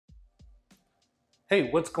Hey,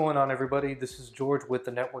 what's going on everybody? This is George with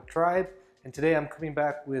the Network Tribe, and today I'm coming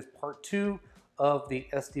back with part 2 of the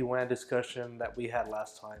SD-WAN discussion that we had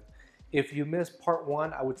last time. If you missed part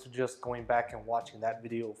 1, I would suggest going back and watching that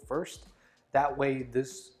video first. That way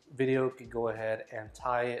this video could go ahead and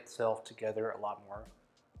tie itself together a lot more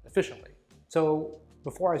efficiently. So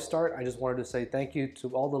before I start, I just wanted to say thank you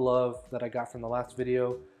to all the love that I got from the last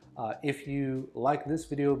video. If you like this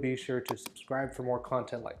video, be sure to subscribe for more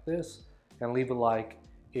content like this, and leave a like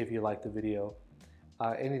if you like the video.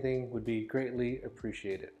 Anything would be greatly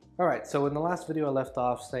appreciated. Alright, so in the last video I left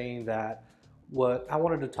off saying that what I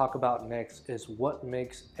wanted to talk about next is what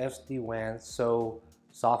makes SD-WAN so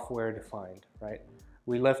software defined, right?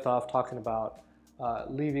 We left off talking about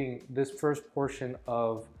leaving this first portion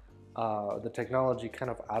of the technology kind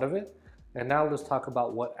of out of it, and now let's talk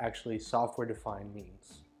about what actually software defined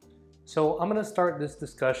means. So I'm going to start this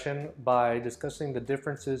discussion by discussing the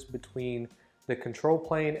differences between the control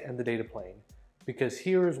plane and the data plane, because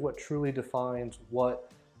here is what truly defines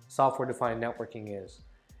what software-defined networking is.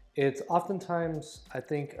 It's oftentimes, I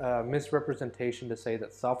think, a misrepresentation to say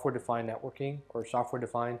that software-defined networking or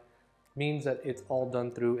software-defined means that it's all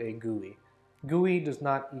done through a GUI. GUI does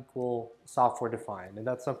not equal software-defined, and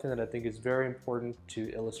that's something that I think is very important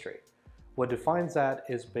to illustrate. What defines that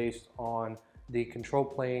is based on the control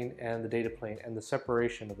plane and the data plane and the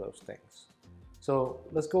separation of those things. So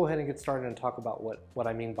let's go ahead and get started and talk about what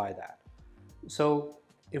I mean by that. So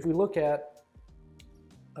if we look at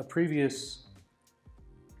a previous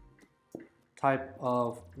type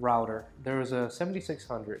of router, there was a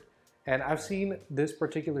 7600, and I've seen this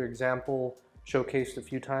particular example showcased a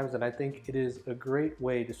few times, and I think it is a great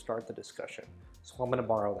way to start the discussion. So I'm going to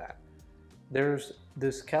borrow that. There's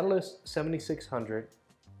this Catalyst 7600,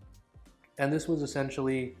 and this was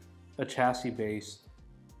essentially a chassis-based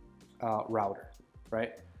router,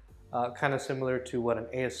 right? Kind of similar to what an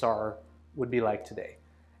ASR would be like today.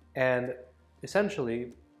 And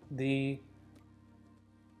essentially, we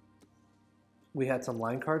had some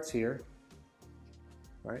line cards here,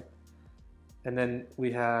 right? And then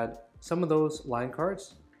we had some of those line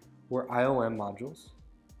cards were IOM modules.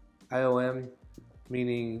 IOM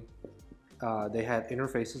meaning they had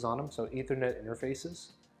interfaces on them, so Ethernet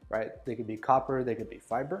interfaces. Right? They could be copper, they could be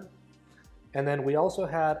fiber. And then we also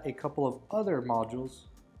had a couple of other modules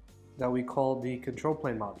that we call the control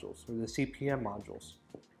plane modules, or the CPM modules.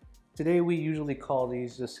 Today we usually call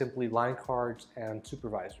these just simply line cards and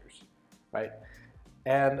supervisors, right?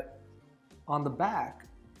 And on the back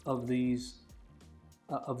of these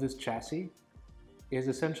of this chassis is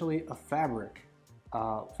essentially a fabric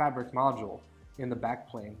module in the back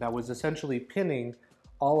plane that was essentially pinning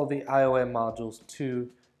all of the IOM modules to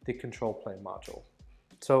the control plane module.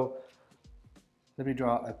 So let me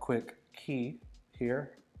draw a quick key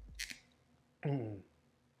here.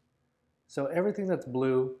 So everything that's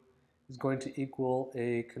blue is going to equal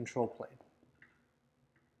a control plane.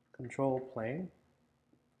 Control plane.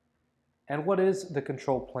 And what is the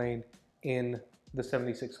control plane in the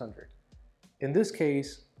 7600? In this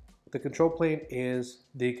case, the control plane is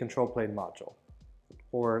the control plane module,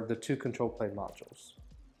 or the two control plane modules,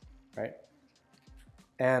 right?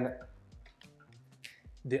 And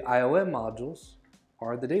the IOM modules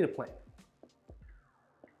are the data plane.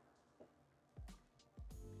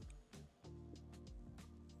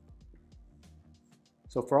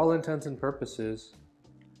 So for all intents and purposes,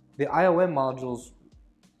 the IOM modules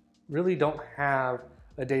really don't have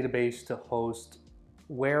a database to host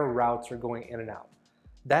where routes are going in and out.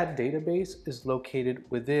 That database is located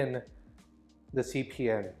within the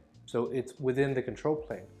CPM, so it's within the control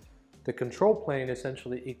plane. The control plane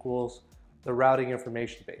essentially equals the routing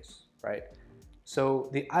information base, right? So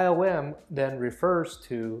the IOM then refers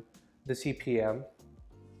to the CPM,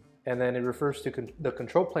 and then it refers to the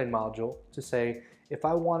control plane module to say, if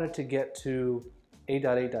I wanted to get to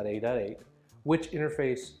 8.8.8.8, which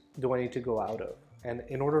interface do I need to go out of? And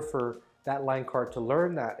in order for that line card to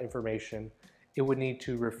learn that information, it would need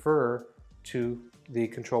to refer to the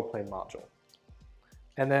control plane module.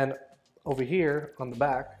 And then over here on the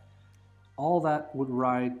back, all that would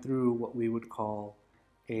ride through what we would call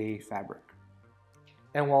a fabric.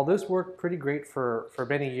 And while this worked pretty great for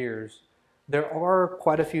many years, there are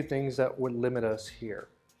quite a few things that would limit us here.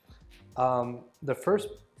 The first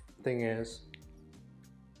thing is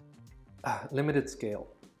limited scale.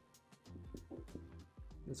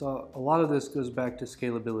 So a lot of this goes back to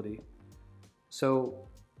scalability. So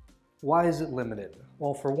why is it limited?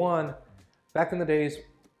 Well, for one, back in the days,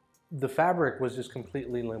 the fabric was just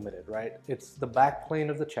completely limited, right? It's the back plane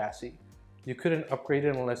of the chassis. You couldn't upgrade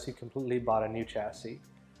it unless you completely bought a new chassis.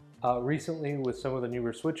 Recently, with some of the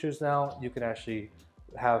newer switches now, you can actually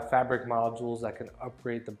have fabric modules that can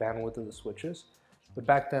upgrade the bandwidth of the switches. But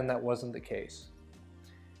back then, that wasn't the case.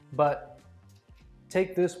 But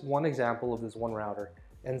take this one example of this one router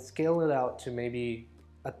and scale it out to maybe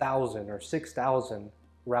 1,000 or 6,000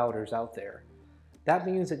 routers out there. That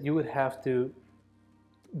means that you would have to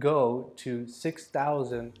go to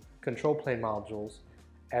 6,000 control plane modules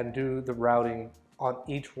and do the routing on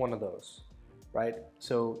each one of those, right?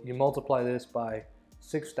 So you multiply this by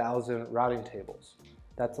 6,000 routing tables.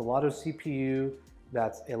 That's a lot of CPU,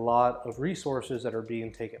 that's a lot of resources that are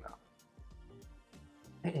being taken up.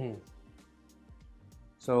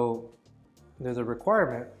 So there's a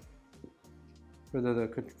requirement for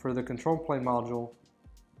the control plane module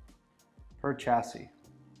per chassis,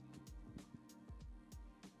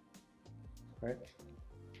 right?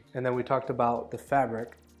 And then we talked about the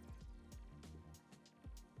fabric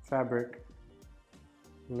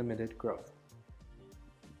limited growth.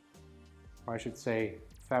 Or I should say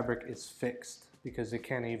fabric is fixed because it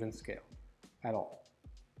can't even scale at all.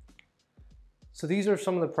 So these are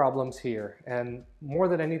some of the problems here, and more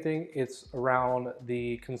than anything, it's around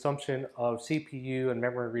the consumption of CPU and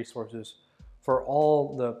memory resources for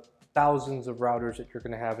all the thousands of routers that you're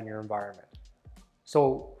going to have in your environment.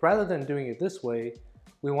 So rather than doing it this way,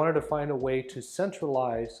 we wanted to find a way to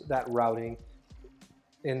centralize that routing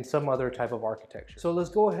in some other type of architecture. So let's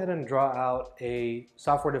go ahead and draw out a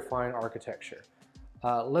software-defined architecture.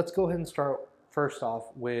 Let's go ahead and start first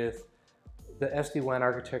off with the SD-WAN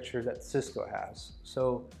architecture that Cisco has.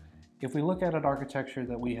 So if we look at an architecture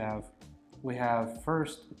that we have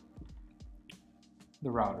first the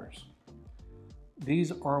routers.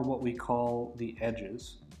 These are what we call the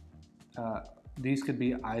edges. These could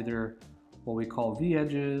be either what we call V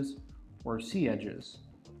edges or C edges.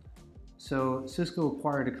 So Cisco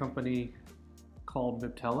acquired a company called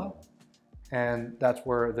Viptela, and that's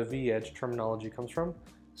where the V edge terminology comes from.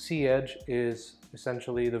 C edge is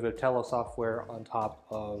essentially the Viptela software on top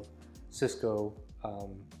of Cisco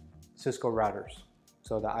routers,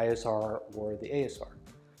 so the ISR or the ASR.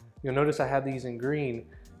 You'll notice I have these in green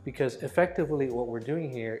because effectively what we're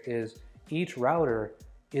doing here is each router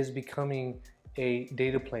is becoming a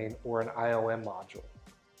data plane or an IOM module.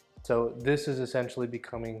 So this is essentially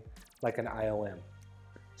becoming like an IOM.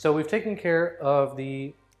 So we've taken care of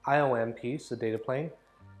the IOM piece, the data plane.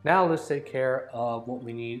 Now let's take care of what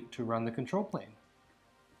we need to run the control plane.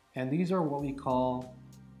 And these are what we call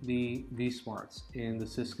the vSmarts in the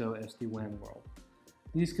Cisco SD-WAN world.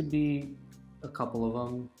 These could be a couple of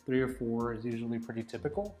them, 3 or 4 is usually pretty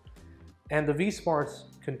typical. And the vSmarts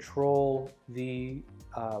control the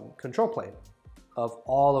control plane of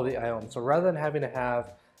all of the IOM. So rather than having to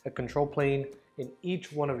have a control plane in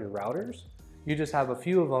each one of your routers, you just have a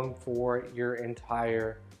few of them for your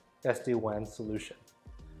entire SD-WAN solution.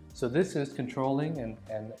 So this is controlling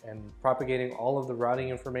and propagating all of the routing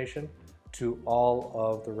information to all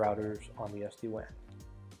of the routers on the SD-WAN.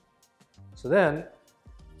 So then,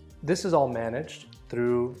 this is all managed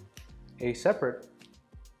through a separate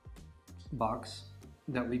box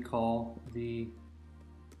that we call the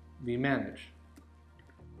vManage.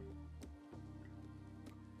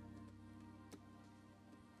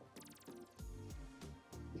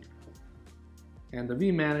 And the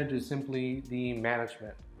vManage is simply the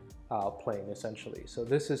management plane, essentially. So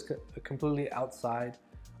this is completely outside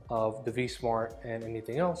of the vSmart and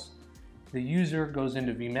anything else. The user goes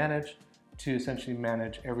into vManage to essentially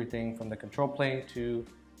manage everything from the control plane to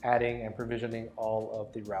adding and provisioning all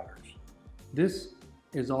of the routers. This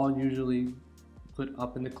is all usually put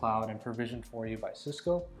up in the cloud and provisioned for you by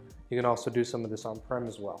Cisco. You can also do some of this on-prem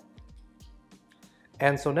as well.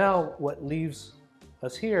 And so now what leaves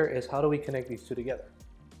us here is how do we connect these two together?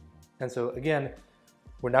 And so again,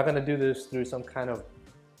 we're not going to do this through some kind of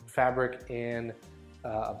fabric in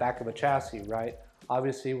a back of a chassis, right?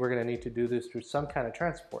 Obviously, we're going to need to do this through some kind of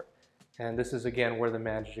transport. And this is again where the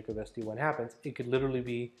magic of SD-WAN happens. It could literally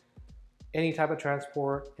be any type of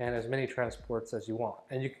transport and as many transports as you want.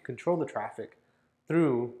 And you can control the traffic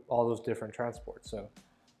through all those different transports. So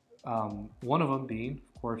one of them being,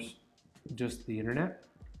 of course, just the internet.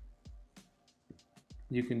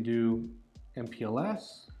 You can do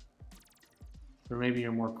MPLS, or maybe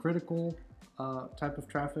your more critical type of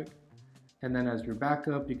traffic. And then as your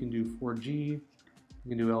backup, you can do 4G, you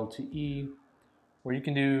can do LTE, or you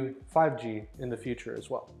can do 5G in the future as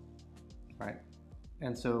well, right?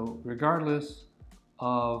 And so regardless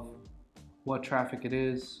of what traffic it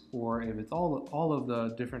is, or if it's all of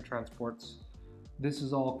the different transports, this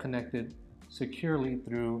is all connected securely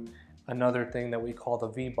through another thing that we call the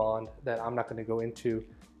vBond that I'm not going to go into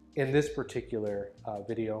in this particular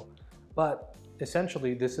video, but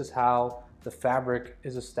essentially this is how the fabric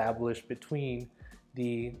is established between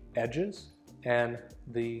the edges and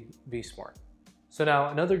the vSmart. So now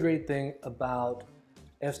another great thing about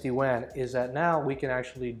SD-WAN is that now we can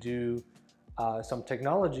actually do some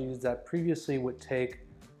technologies that previously would take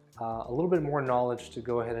a little bit more knowledge to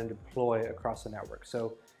go ahead and deploy across the network.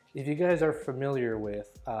 So if you guys are familiar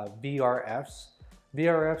with VRFs,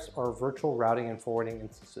 VRFs are virtual routing and forwarding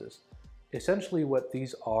instances. Essentially what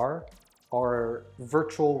these are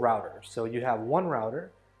virtual routers. So you have one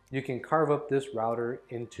router, you can carve up this router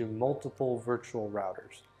into multiple virtual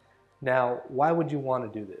routers. Now, why would you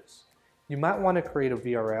want to do this? You might want to create a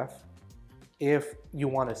VRF if you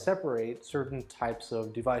want to separate certain types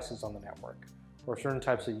of devices on the network or certain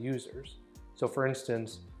types of users. So for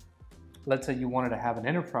instance, let's say you wanted to have an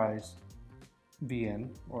enterprise VN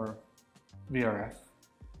or VRF.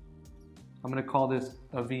 I'm going to call this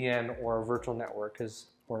a VN or a virtual network,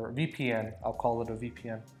 or VPN, I'll call it a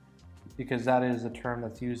VPN, because that is a term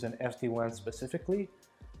that's used in SD-WAN specifically.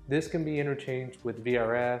 This can be interchanged with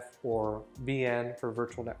VRF or VN for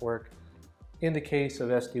virtual network. In the case of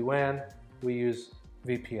SD-WAN, we use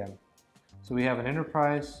VPN. So we have an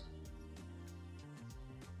enterprise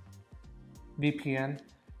VPN,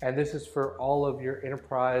 and this is for all of your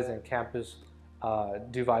enterprise and campus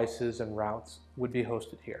devices and routes would be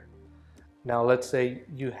hosted here. Now let's say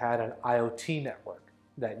you had an IoT network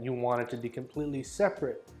that you wanted to be completely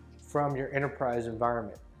separate from your enterprise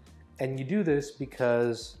environment. And you do this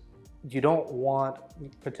because you don't want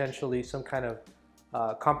potentially some kind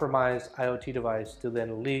of compromised IoT device to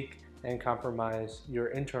then leak and compromise your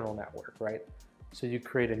internal network, right? So you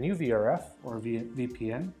create a new VRF or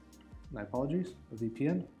VPN, my apologies, a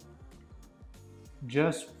VPN,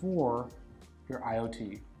 just for your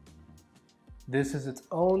IoT. This is its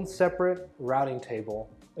own separate routing table,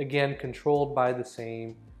 again controlled by the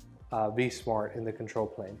same vSmart in the control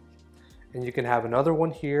plane. And you can have another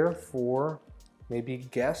one here for maybe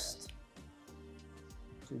guests.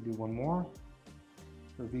 So do one more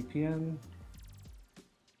for VPN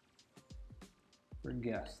for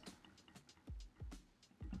guest.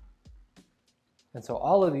 And so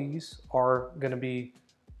all of these are going to be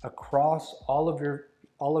across all of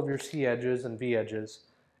your C edges and V edges,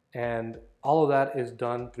 and all of that is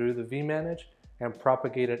done through the vManage and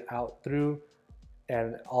propagated out through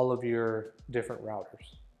and all of your different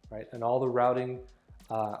routers, right? And all the routing,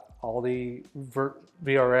 all the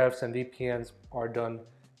VRFs and VPNs are done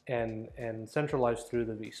and centralized through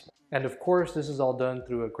the vSmart. And of course, this is all done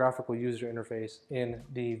through a graphical user interface in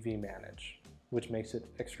the vManage, which makes it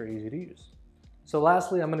extra easy to use. So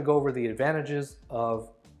lastly, I'm going to go over the advantages of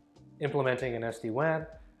implementing an SD-WAN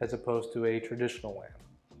as opposed to a traditional WAN.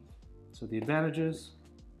 So the advantages,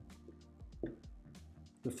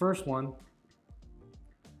 the first one,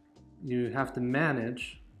 you have to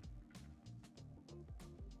manage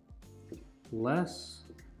less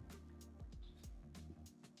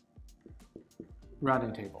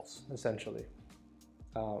routing tables, essentially.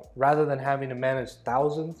 Rather than having to manage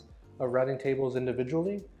thousands of routing tables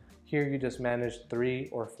individually, here you just manage 3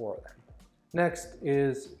 or 4 of them. Next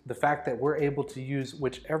is the fact that we're able to use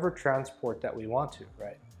whichever transport that we want to,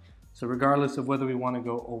 right? So regardless of whether we want to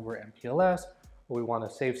go over MPLS or we want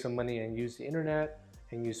to save some money and use the internet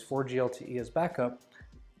and use 4G LTE as backup,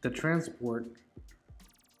 the transport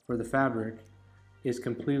for the fabric is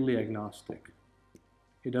completely agnostic.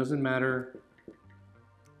 It doesn't matter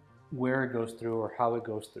where it goes through or how it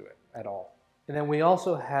goes through it at all. And then we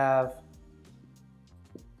also have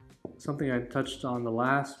something I touched on the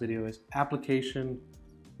last video is application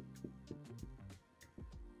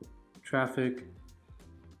traffic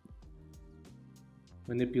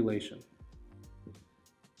manipulation.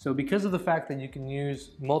 So because of the fact that you can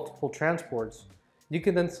use multiple transports, you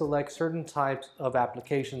can then select certain types of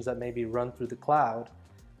applications that may be run through the cloud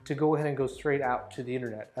to go ahead and go straight out to the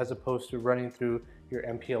internet as opposed to running through your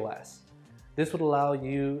MPLS. This would allow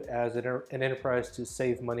you as an enterprise to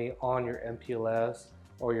save money on your MPLS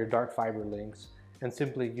or your dark fiber links and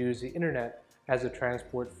simply use the internet as a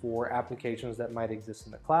transport for applications that might exist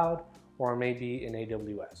in the cloud or maybe in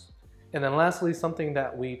AWS. And then lastly, something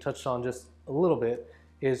that we touched on just a little bit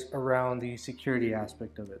is around the security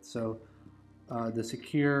aspect of it. So the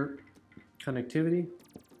secure connectivity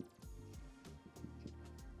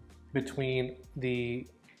between the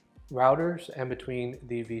routers and between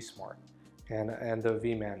the vSmart and the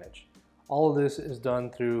vManage. All of this is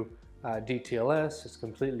done through DTLS. It's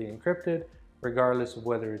completely encrypted, regardless of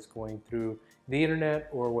whether it's going through the internet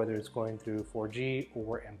or whether it's going through 4G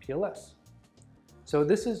or MPLS. So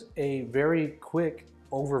this is a very quick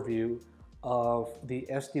overview of the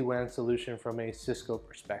SD-WAN solution from a Cisco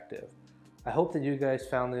perspective. I hope that you guys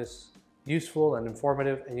found this useful and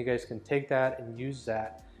informative, and you guys can take that and use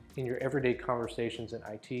that in your everyday conversations in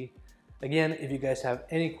IT. Again, if you guys have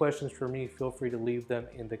any questions for me, feel free to leave them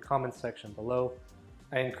in the comment section below.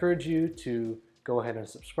 I encourage you to go ahead and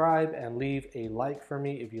subscribe and leave a like for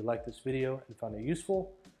me if you like this video and found it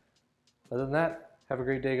useful. Other than that, have a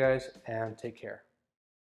great day, guys, and take care.